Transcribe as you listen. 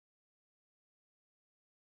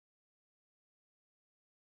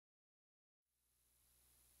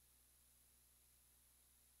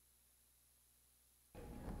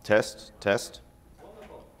Test, test.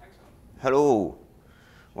 Hello.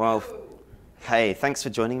 Well, hey, thanks for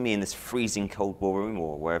joining me in this freezing cold ballroom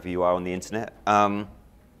or wherever you are on the internet. I'm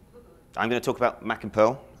going to talk about Mac and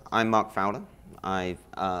Perl. I'm Mark Fowler. I'm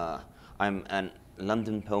a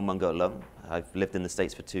London Perl Mongo alum. I've lived in the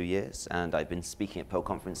States for 2 years, and I've been speaking at Perl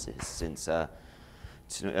conferences since the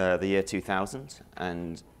year 2000.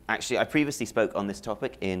 And actually, I previously spoke on this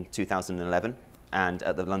topic in 2011 and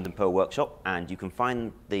at the London Perl workshop, and you can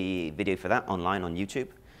find the video for that online on YouTube.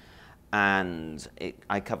 And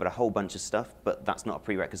I covered a whole bunch of stuff, but that's not a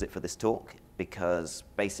prerequisite for this talk, because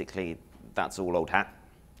basically that's all old hat.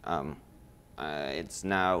 It's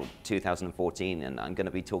now 2014, and I'm going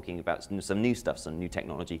to be talking about some new stuff, some new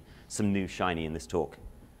technology, some new shiny in this talk.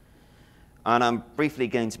 And I'm briefly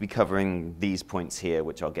going to be covering these points here,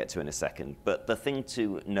 which I'll get to in a second. But the thing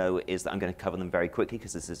to know is that I'm going to cover them very quickly,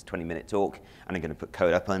 because this is a 20-minute talk, and I'm going to put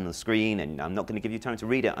code up on the screen, and I'm not going to give you time to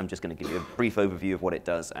read it. I'm just going to give you a brief overview of what it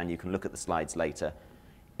does, and you can look at the slides later.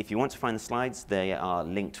 If you want to find the slides, they are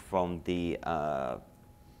linked from the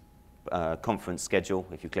conference schedule.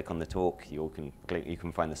 If you click on the talk, you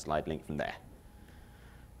can find the slide link from there.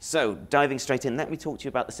 So diving straight in, let me talk to you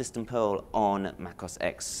about the system Perl on macOS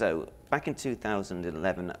X. So back in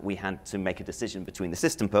 2011, we had to make a decision between the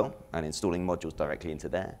system Perl and installing modules directly into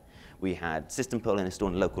there. We had system Perl and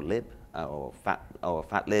installing local lib or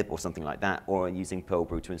fatlib or something like that, or using Perl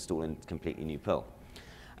brew to install a completely new Perl.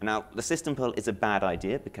 Now, the system Perl is a bad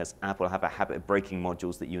idea because Apple have a habit of breaking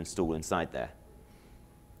modules that you install inside there.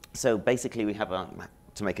 So basically, we have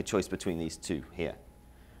to make a choice between these two here.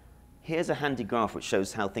 Here's a handy graph which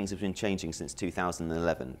shows how things have been changing since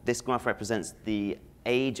 2011. This graph represents the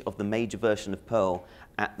age of the major version of Perl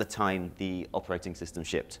at the time the operating system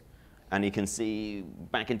shipped. And you can see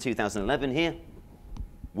back in 2011 here,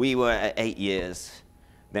 we were at 8 years.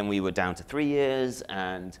 Then we were down to 3 years.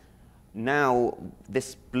 And now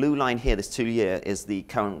this blue line here, this 2-year, is the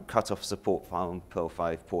current cutoff support for Perl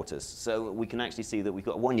 5 porters. So we can actually see that we've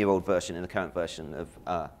got a 1-year-old version in the current version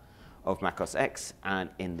of macOS X, and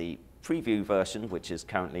in the preview version, which is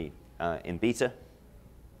currently in beta,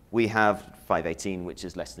 we have 5.18, which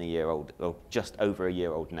is less than a year old, or just over a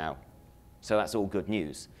year old now. So that's all good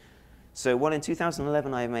news. So while in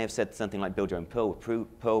 2011 I may have said something like build your own Perl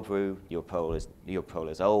brew, your Perl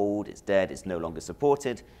is old, it's dead, it's no longer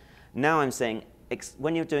supported. Now I'm saying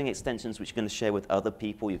when you're doing extensions which you're going to share with other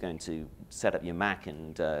people, you're going to set up your Mac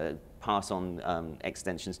and pass on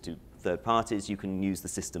extensions to third parties, you can use the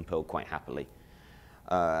system Perl quite happily.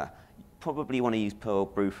 Probably want to use Perl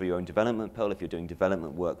brew for your own development Perl if you're doing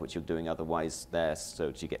development work, which you're doing otherwise there,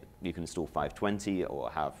 so you can install 520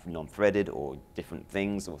 or have non-threaded or different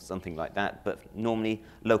things or something like that. But normally,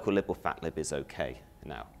 local lib or fatlib is OK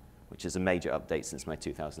now, which is a major update since my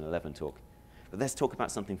 2011 talk. But let's talk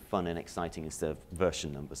about something fun and exciting instead of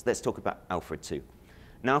version numbers. Let's talk about Alfred 2.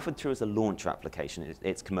 Now, Alfred 2 is a launcher application.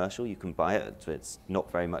 It's commercial. You can buy it. It's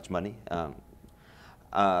not very much money.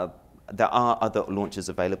 There are other launchers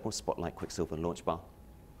available, Spotlight, Quicksilver, Launchbar.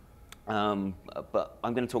 But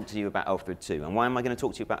I'm going to talk to you about Alfred 2. And why am I going to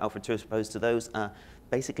talk to you about Alfred 2 as opposed to those?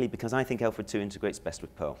 Basically, because I think Alfred 2 integrates best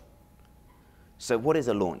with Perl. So what is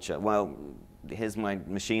a launcher? Well, here's my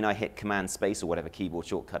machine. I hit Command Space or whatever keyboard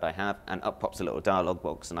shortcut I have, and up pops a little dialog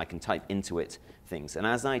box, and I can type into it things. And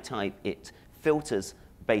as I type, it filters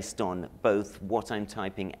based on both what I'm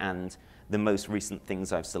typing and the most recent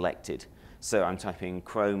things I've selected. So I'm typing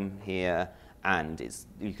Chrome here, and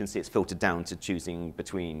you can see it's filtered down to choosing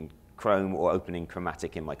between Chrome or opening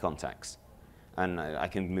Chromatic in my contacts. And I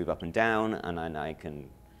can move up and down, and then I can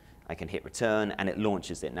hit return, and it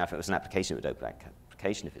launches it. Now, if it was an application, it would open that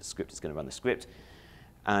application. If it's a script, it's going to run the script.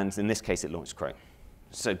 And in this case, it launched Chrome.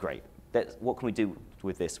 So great. What can we do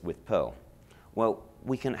with this with Perl? Well,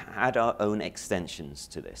 we can add our own extensions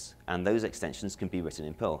to this, and those extensions can be written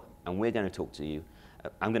in Perl. And I'm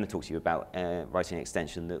going to talk to you about writing an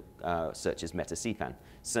extension that searches metacpan.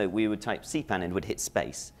 So we would type cpan and would hit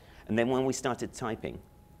space. And then when we started typing,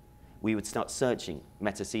 we would start searching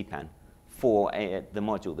metacpan for the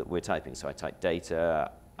module that we're typing. So I type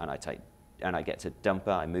data, and I get to dumper,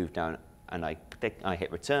 I move down, and I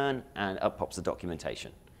hit return, and up pops the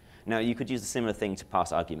documentation. Now, you could use a similar thing to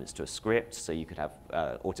pass arguments to a script, so you could have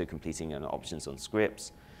auto-completing and options on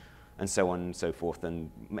scripts, and so on and so forth, and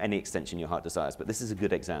any extension your heart desires. But this is a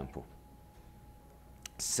good example.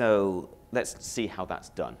 So let's see how that's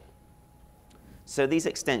done. So these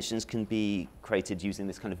extensions can be created using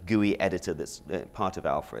this kind of GUI editor that's part of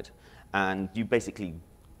Alfred. And you basically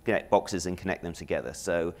get boxes and connect them together.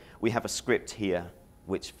 So we have a script here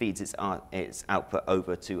which feeds its output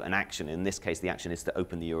over to an action. In this case, the action is to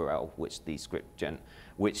open the URL, which the script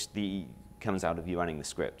comes out of you running the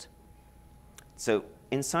script. So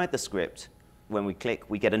inside the script, when we click,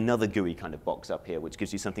 we get another GUI kind of box up here, which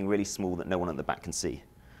gives you something really small that no one at the back can see.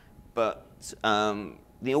 But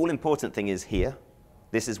the all-important thing is here.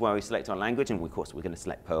 This is where we select our language, and of course, we're going to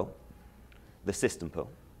select Perl, the system Perl.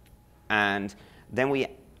 And then we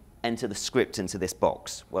enter the script into this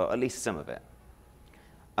box, well, at least some of it.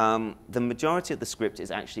 The majority of the script is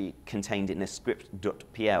actually contained in a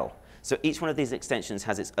script.pl. So each one of these extensions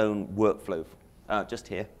has its own workflow. Just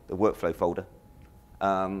here, the workflow folder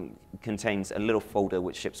contains a little folder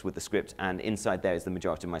which ships with the script, and inside there is the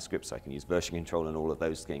majority of my script, so I can use version control and all of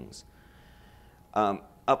those things.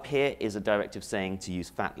 Up here is a directive saying to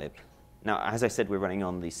use fatlib. Now, as I said, we're running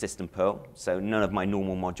on the system Perl, so none of my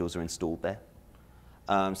normal modules are installed there.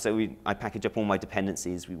 I package up all my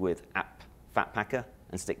dependencies with app fatpacker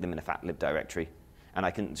and stick them in a fatlib directory. And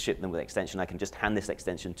I can ship them with extension. I can just hand this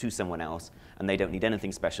extension to someone else, and they don't need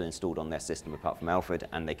anything special installed on their system apart from Alfred,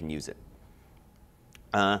 and they can use it.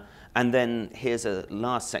 And then here's a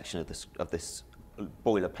last section of this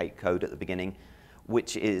boilerplate code at the beginning,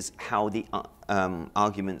 which is how the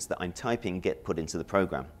arguments that I'm typing get put into the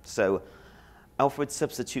program. So Alfred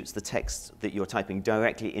substitutes the text that you're typing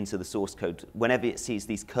directly into the source code. Whenever it sees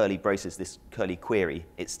these curly braces, this curly query,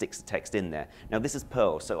 it sticks the text in there. Now, this is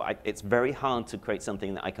Perl, so it's very hard to create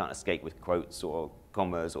something that I can't escape with quotes or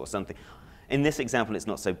commas or something. In this example, it's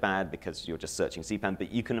not so bad because you're just searching CPAN,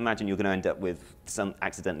 but you can imagine you're going to end up with some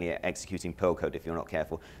accidentally executing Perl code if you're not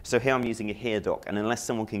careful. So here I'm using a here doc, and unless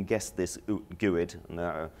someone can guess this GUID,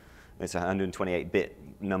 it's a 128-bit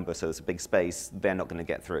number, so it's a big space, they're not going to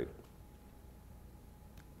get through.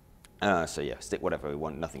 So yeah, stick whatever we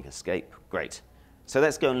want, nothing can escape. Great. So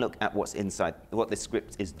let's go and look at what's inside, what this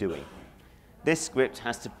script is doing. This script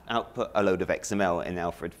has to output a load of XML in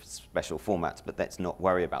Alfred special formats, but let's not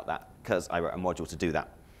worry about that because I wrote a module to do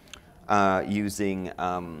that. Using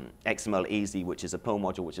XML Easy, which is a Perl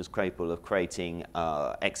module which is capable of creating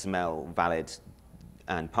XML valid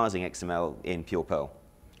and parsing XML in pure Perl,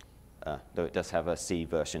 though it does have a C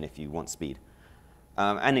version if you want speed.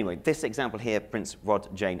 Anyway, this example here prints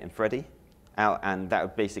Rod, Jane, and Freddie out, and that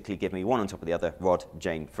would basically give me one on top of the other, Rod,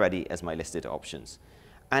 Jane, Freddie, as my listed options.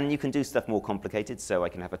 And you can do stuff more complicated, so I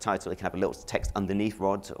can have a title, I can have a little text underneath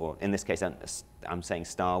Rod, or in this case, I'm saying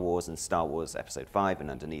Star Wars and Star Wars Episode 5, and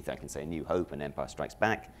underneath I can say New Hope and Empire Strikes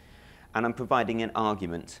Back. And I'm providing an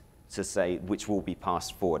argument to say which will be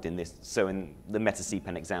passed forward in this. So in the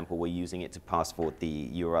metacpan example, we're using it to pass forward the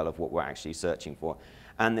URL of what we're actually searching for.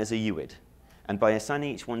 And there's a UID. And by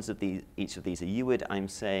assigning each of these a UID, I'm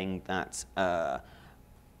saying that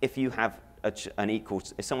if you have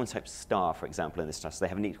if someone types star, for example, in this task, they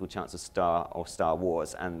have an equal chance of star or Star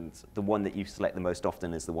Wars, and the one that you select the most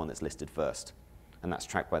often is the one that's listed first, and that's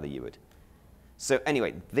tracked by the UID. So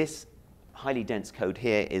anyway, this highly dense code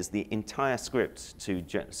here is the entire script to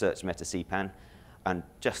search metacpan, and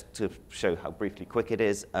just to show how briefly quick it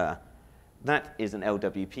is, that is an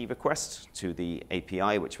LWP request to the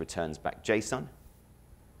API, which returns back JSON.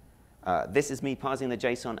 This is me parsing the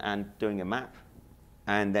JSON and doing a map.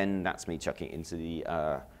 And then that's me chucking it into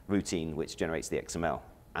the routine, which generates the XML.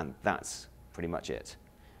 And that's pretty much it.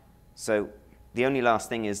 So the only last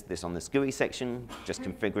thing is this on this GUI section, just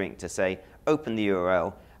configuring to say, open the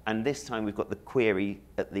URL. And this time, we've got the query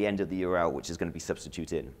at the end of the URL, which is going to be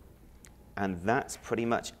substituted in. And that's pretty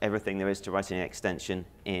much everything there is to writing an extension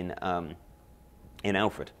in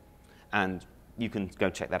Alfred. And you can go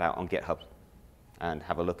check that out on GitHub and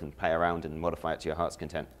have a look and play around and modify it to your heart's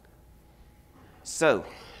content. So,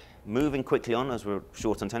 moving quickly on, as we're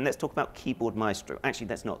short on time, let's talk about KeyboardMaestro. Actually,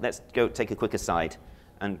 let's go take a quick aside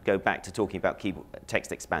and go back to talking about Text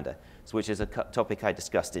Expander, which is a topic I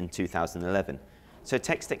discussed in 2011. So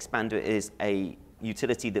Text Expander is a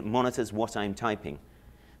utility that monitors what I'm typing.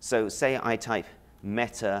 So say I type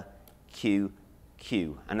meta q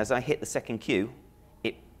q, and as I hit the second q,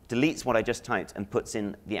 it deletes what I just typed and puts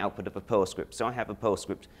in the output of a Perl script. So I have a Perl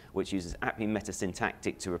script which uses apply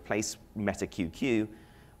metasyntactic to replace meta qq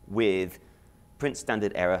with print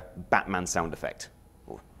standard error Batman sound effect.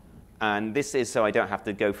 And this is so I don't have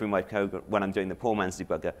to go through my code when I'm doing the poor man's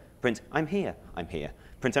debugger. Print, I'm here, I'm here.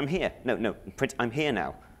 Print, I'm here. No, print, I'm here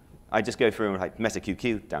now. I just go through and type meta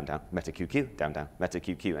qq, down, down, meta qq, down, down, meta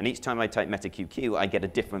qq. And each time I type meta qq, I get a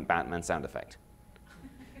different Batman sound effect.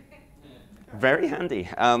 Very handy.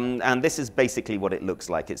 And this is basically what it looks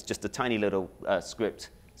like. It's just a tiny little script.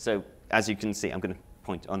 So as you can see, I'm going to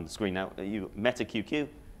point on the screen now. Meta qq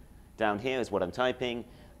down here is what I'm typing.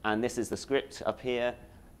 And this is the script up here.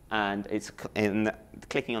 And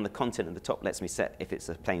clicking on the content at the top lets me set if it's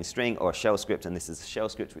a plain string or a shell script, and this is a shell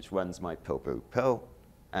script which runs my Perl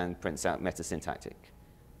and prints out metasyntactic.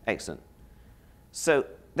 Excellent. So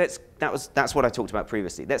that's what I talked about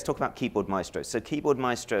previously. Let's talk about KeyboardMaestro. So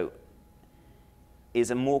KeyboardMaestro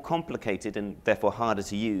is a more complicated and therefore harder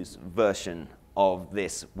to use version of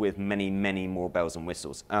this with many, many more bells and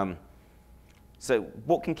whistles. So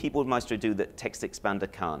what can KeyboardMaestro do that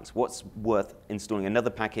TextExpander can't? What's worth installing another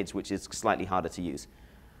package which is slightly harder to use?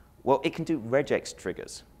 Well, it can do regex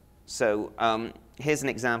triggers. So here's an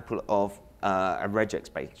example of a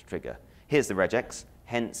regex-based trigger. Here's the regex,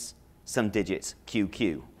 hence some digits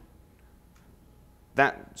QQ.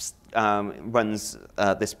 That runs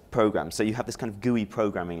this program. So you have this kind of GUI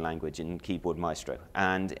programming language in KeyboardMaestro.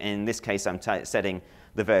 And in this case, I'm setting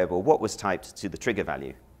the variable what was typed to the trigger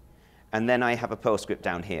value. And then I have a Perl script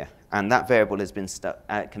down here. And that variable has been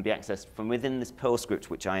can be accessed from within this Perl script,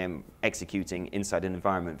 which I am executing inside an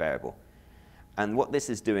environment variable. And what this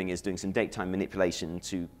is doing some datetime manipulation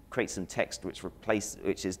to create some text which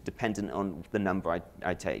is dependent on the number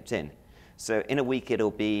I typed in. So in a week,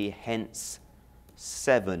 it'll be hence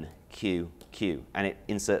 7QQ, and it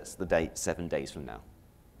inserts the date 7 days from now.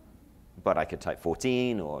 But I could type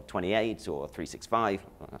 14 or 28 or 365.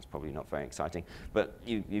 Well, that's probably not very exciting, but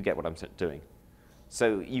you get what I'm doing.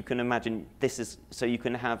 So you can imagine so you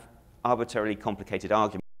can have arbitrarily complicated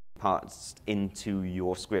argument parts into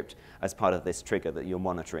your script as part of this trigger that you're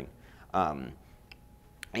monitoring.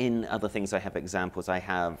 In other things, I have examples.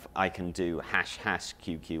 I can do hash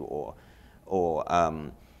QQ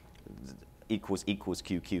or equals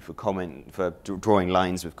QQ for drawing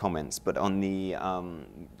lines with comments, but on the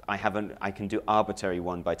I can do arbitrary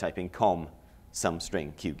one by typing some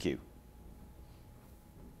string QQ.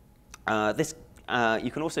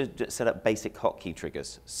 You can also set up basic hotkey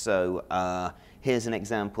triggers. So here's an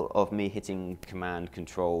example of me hitting Command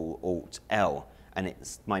Control Alt L, and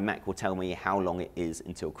my Mac will tell me how long it is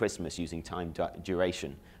until Christmas using time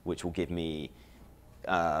duration, which will give me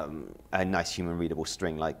a nice human readable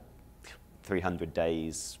string like 300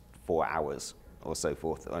 days, 4 hours, or so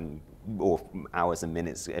forth, or hours and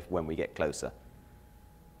minutes when we get closer.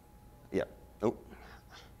 Yeah. Oh.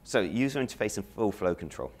 So user interface and full flow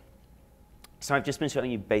control. So I've just been showing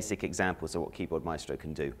you basic examples of what KeyboardMaestro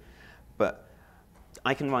can do, but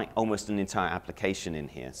I can write almost an entire application in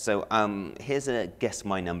here. So here's a guess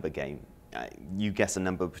my number game. You guess a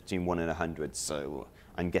number between 1 and 100, so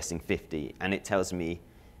I'm guessing 50, and it tells me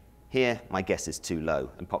here, my guess is too low,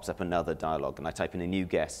 and pops up another dialog, and I type in a new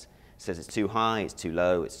guess. It says it's too high, it's too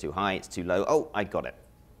low, it's too high, it's too low. Oh, I got it.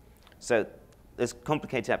 So this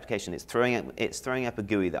complicated application, it's throwing up a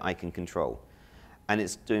GUI that I can control, and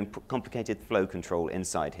it's doing complicated flow control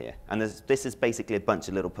inside here. And this is basically a bunch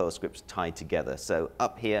of little Perl scripts tied together. So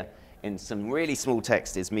up here, in some really small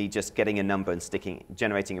text, is me just getting a number and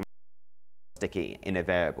generating a sticky in a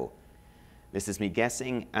variable. This is me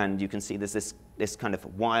guessing, and you can see there's this kind of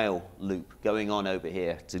while loop going on over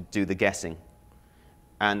here to do the guessing,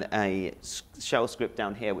 and a shell script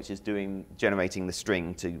down here which is generating the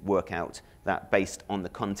string to work out that based on the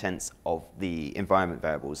contents of the environment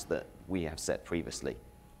variables that we have set previously.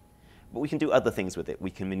 But we can do other things with it.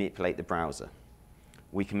 We can manipulate the browser.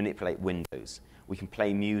 We can manipulate windows. We can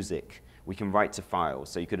play music. We can write to files.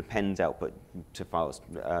 So you could append output to files,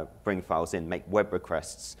 bring files in, make web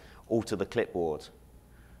requests, alter the clipboard.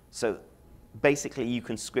 So basically, you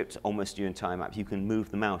can script almost your entire map. You can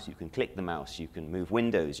move the mouse. You can click the mouse. You can move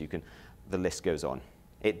windows. The list goes on.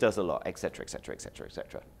 It does a lot, et cetera, et cetera, et cetera, et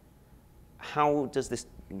cetera. How does this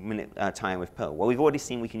tie in with Perl? Well, we've already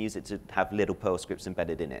seen we can use it to have little Perl scripts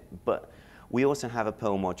embedded in it. But we also have a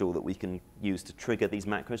Perl module that we can use to trigger these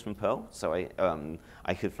macros from Perl. So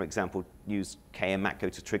I could, for example, use km macro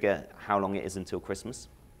to trigger how long it is until Christmas.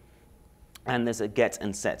 And there's a get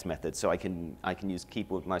and set method, so I can use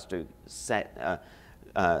KeyboardMaestro set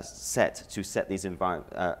to set these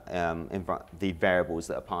the variables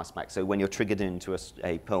that are passed back. So when you're triggered into a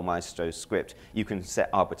PerlMaestro script, you can set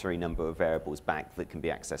arbitrary number of variables back that can be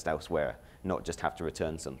accessed elsewhere, not just have to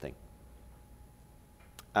return something.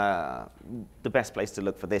 The best place to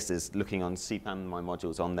look for this is looking on CPAN. My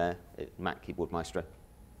module's on there, Mac KeyboardMaestro.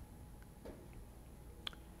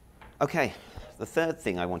 Okay. The third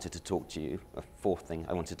thing I wanted to talk to you, a fourth thing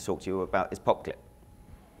I wanted to talk to you about is PopClip.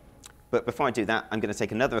 But before I do that, I'm going to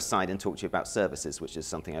take another aside and talk to you about services, which is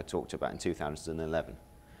something I talked about in 2011.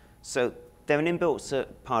 So they're an inbuilt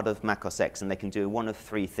part of macOS X, and they can do one of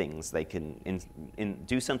three things. They can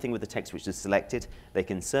do something with the text which is selected, they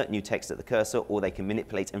can insert new text at the cursor, or they can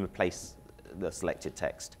manipulate and replace the selected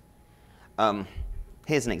text.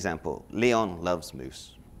 Here's an example. Leon loves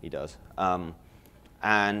moose. he does.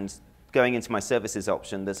 And going into my services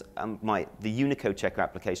option, there's the Unicode checker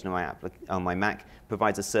application on my Mac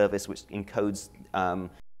provides a service which encodes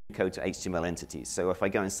code to HTML entities. So if I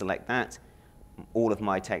go and select that, all of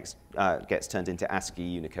my text gets turned into ASCII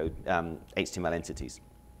Unicode HTML entities.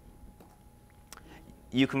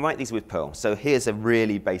 You can write these with Perl. So here's a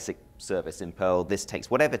really basic service in Perl. This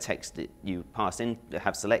takes whatever text that you pass in,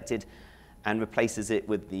 have selected, and replaces it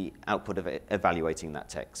with the output of it evaluating that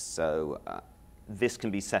text. So this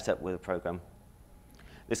can be set up with a program.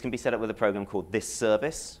 This can be set up with a program called this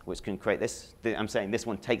service, which can create this. I'm saying this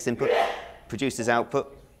one takes input, produces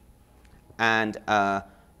output, and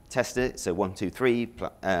test it. So 1, 2, 3,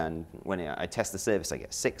 and when I test the service, I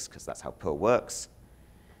get 6, because that's how Perl works.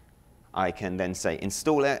 I can then say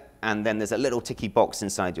install it, and then there's a little ticky box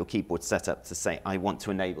inside your keyboard setup to say, I want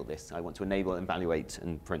to enable this. I want to enable, evaluate,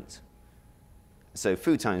 and print. So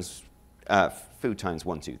foo times 1,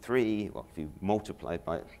 2, 3, well, if you multiply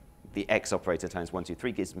by the x operator times 1, 2,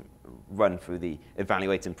 3 gives me run through the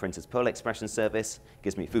evaluate and print as Perl expression service,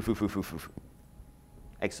 gives me foo, foo, foo, foo, foo, foo.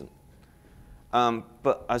 Excellent.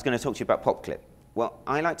 But I was going to talk to you about PopClip. Well,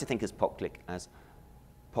 I like to think of PopClip as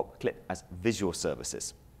visual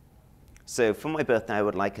services. So for my birthday, I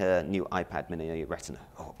would like a new iPad mini Retina.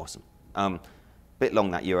 Oh, awesome. Bit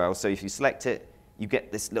long, that URL. So if you select it, you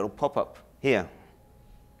get this little pop-up here.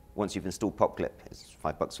 Once you've installed PopClip, it's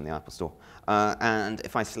 $5 from the Apple Store. And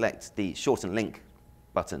if I select the shorten link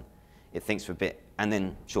button, it thinks for a bit and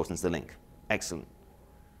then shortens the link. Excellent.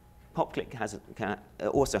 PopClip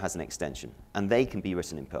also has an extension, and they can be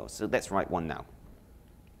written in Perl. So let's write one now.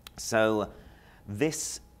 So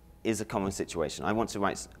this is a common situation. I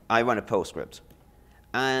run a Perl script,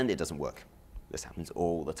 and it doesn't work. This happens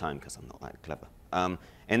all the time because I'm not that clever.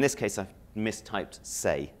 In this case, I've mistyped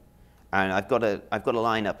say, and I've got a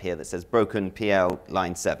line up here that says broken PL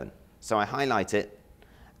line 7. So I highlight it,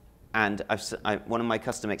 and one of my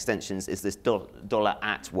custom extensions is this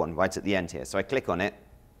 $@ one right at the end here. So I click on it,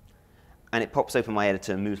 and it pops open my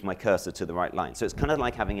editor and moves my cursor to the right line. So it's kind of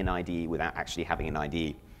like having an IDE without actually having an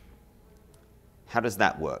IDE. How does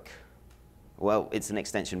that work? Well, it's an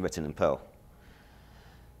extension written in Perl.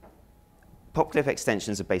 PopClip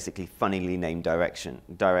extensions are basically funnily named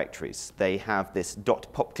directories. They have this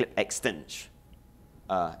 .popclip extension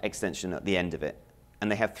at the end of it,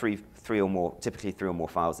 and they have typically three or more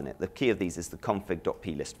files in it. The key of these is the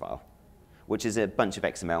config.plist file, which is a bunch of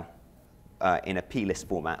XML in a plist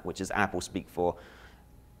format, which is Apple speak for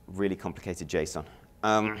really complicated JSON.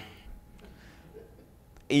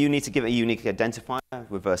 You need to give it a unique identifier,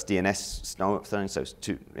 reverse DNS style thing. So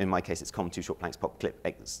in my case, it's com 2 short blanks PopClip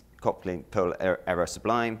Perl error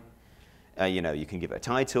sublime. You can give it a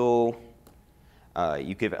title.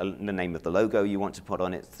 You give it the name of the logo you want to put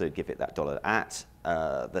on it, so give it that $@.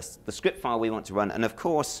 The script file we want to run, and of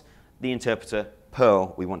course, the interpreter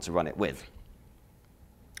Perl we want to run it with.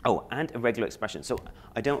 Oh, and a regular expression. So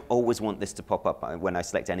I don't always want this to pop up when I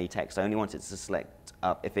select any text. I only want it to select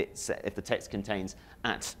up if the text contains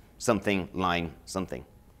 @ line something.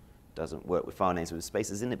 Doesn't work with file names with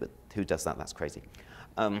spaces in it, but who does that? That's crazy.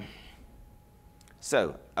 And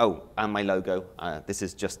my logo. This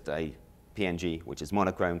is just a PNG, which is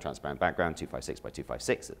monochrome, transparent background, 256 by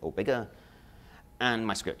 256, or bigger, and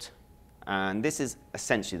my script. And this is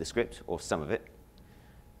essentially the script, or some of it.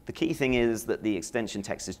 The key thing is that the extension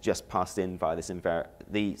text is just passed in via this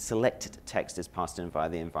the selected text is passed in via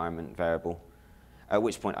the environment variable, at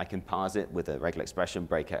which point I can parse it with a regular expression,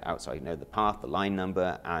 break it out so I know the path, the line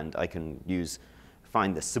number, and I can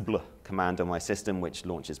find the sibler command on my system, which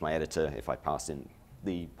launches my editor if I pass in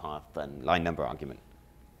the path and line number argument.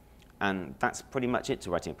 And that's pretty much it to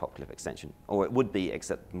writing a PopClip extension. Or it would be,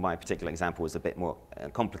 except my particular example was a bit more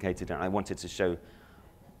complicated, and I wanted to show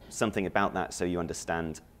something about that so you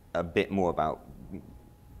understand a bit more about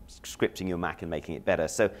scripting your Mac and making it better.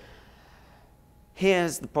 So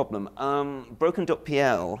here's the problem.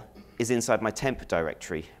 Broken.pl is inside my temp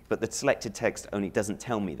directory, but the selected text only doesn't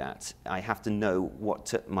tell me that. I have to know what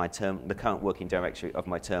the current working directory of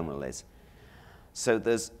my terminal is. So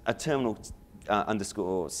there's a terminal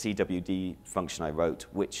underscore CWD function I wrote,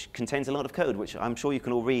 which contains a lot of code, which I'm sure you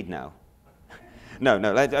can all read now. No,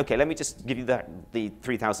 okay, let me just give you the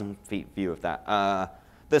 3,000 feet view of that.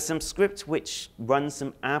 There's some script which runs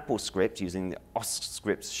some Apple script using the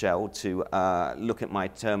OSScript shell to look at my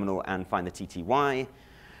terminal and find the TTY.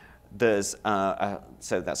 There's,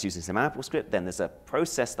 so that's using some Apple script. Then there's a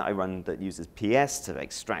process that I run that uses PS to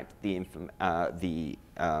extract the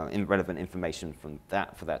irrelevant information from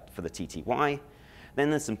for the TTY. Then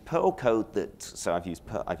there's some Perl code that, so I've used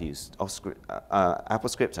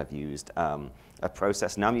AppleScript, I've used a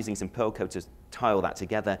process. Now I'm using some Perl code to tile that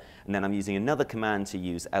together, and then I'm using another command to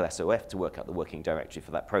use lsof to work out the working directory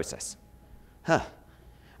for that process.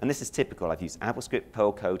 And this is typical. I've used AppleScript,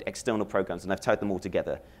 Perl code, external programs, and I've tied them all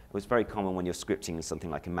together. It was very common when you're scripting in something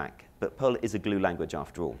like a Mac. But Perl is a glue language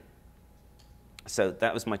after all. So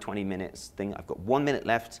that was my 20 minutes thing. I've got 1 minute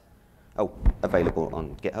left. Oh, available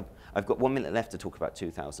on GitHub. I've got 1 minute left to talk about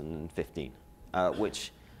 2015,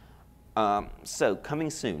 so coming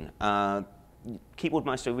soon.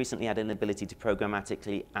 KeyboardMaestro recently had an ability to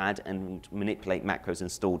programmatically add and manipulate macros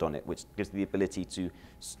installed on it, which gives the ability to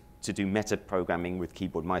do meta-programming with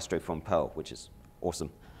KeyboardMaestro from Perl, which is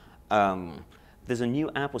awesome. There's a new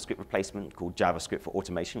AppleScript replacement called JavaScript for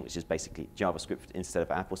Automation, which is basically JavaScript instead of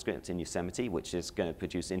AppleScript in Yosemite, which is going to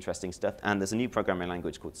produce interesting stuff. And there's a new programming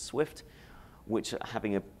language called Swift, which,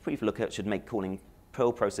 having a brief look at, should make calling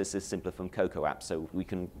Perl processes simpler from Cocoa apps, so we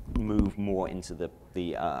can move more into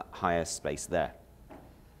the higher space there.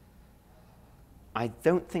 I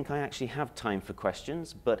don't think I actually have time for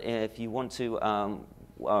questions, but if you want to,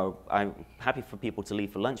 I'm happy for people to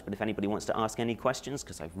leave for lunch, but if anybody wants to ask any questions,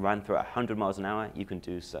 because I've run through 100 miles an hour, you can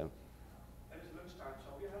do so. It is lunchtime, so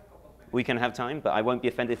we have a couple of minutes. We can have time, but I won't be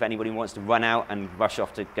offended if anybody wants to run out and rush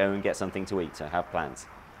off to go and get something to eat, to have plans.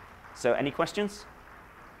 So any questions?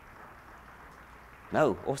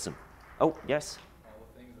 No, awesome. Oh, yes? All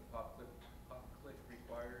the things that PopClip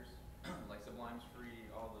requires, like Sublime's free,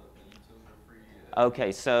 all the utils are free.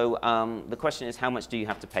 Okay, so the question is, how much do you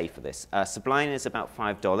have to pay for this? Sublime is about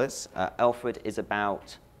 $5. Alfred is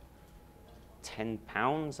about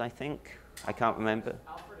 £10, I think. I can't remember.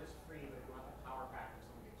 Alfred is free, but if you want the power pack or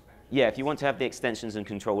some of the extensions. Yeah, if you want to have the extensions and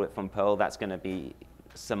control it from Perl, that's going to be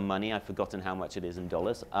some money. I've forgotten how much it is in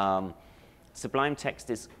dollars. Sublime Text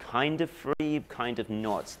is kind of free, kind of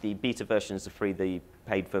not. The beta version is free. The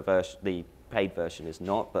paid version is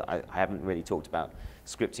not. But I haven't really talked about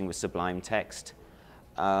scripting with Sublime Text.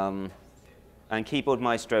 And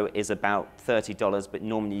KeyboardMaestro is about $30, but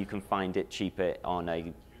normally you can find it cheaper on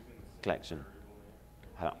a collection.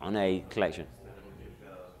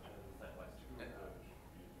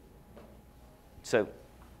 So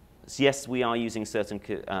yes, we are using certain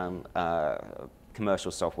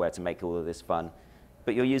commercial software to make all of this fun,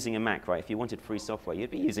 but you're using a Mac, right? If you wanted free software,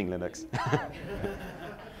 you'd be using Linux.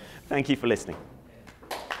 Thank you for listening.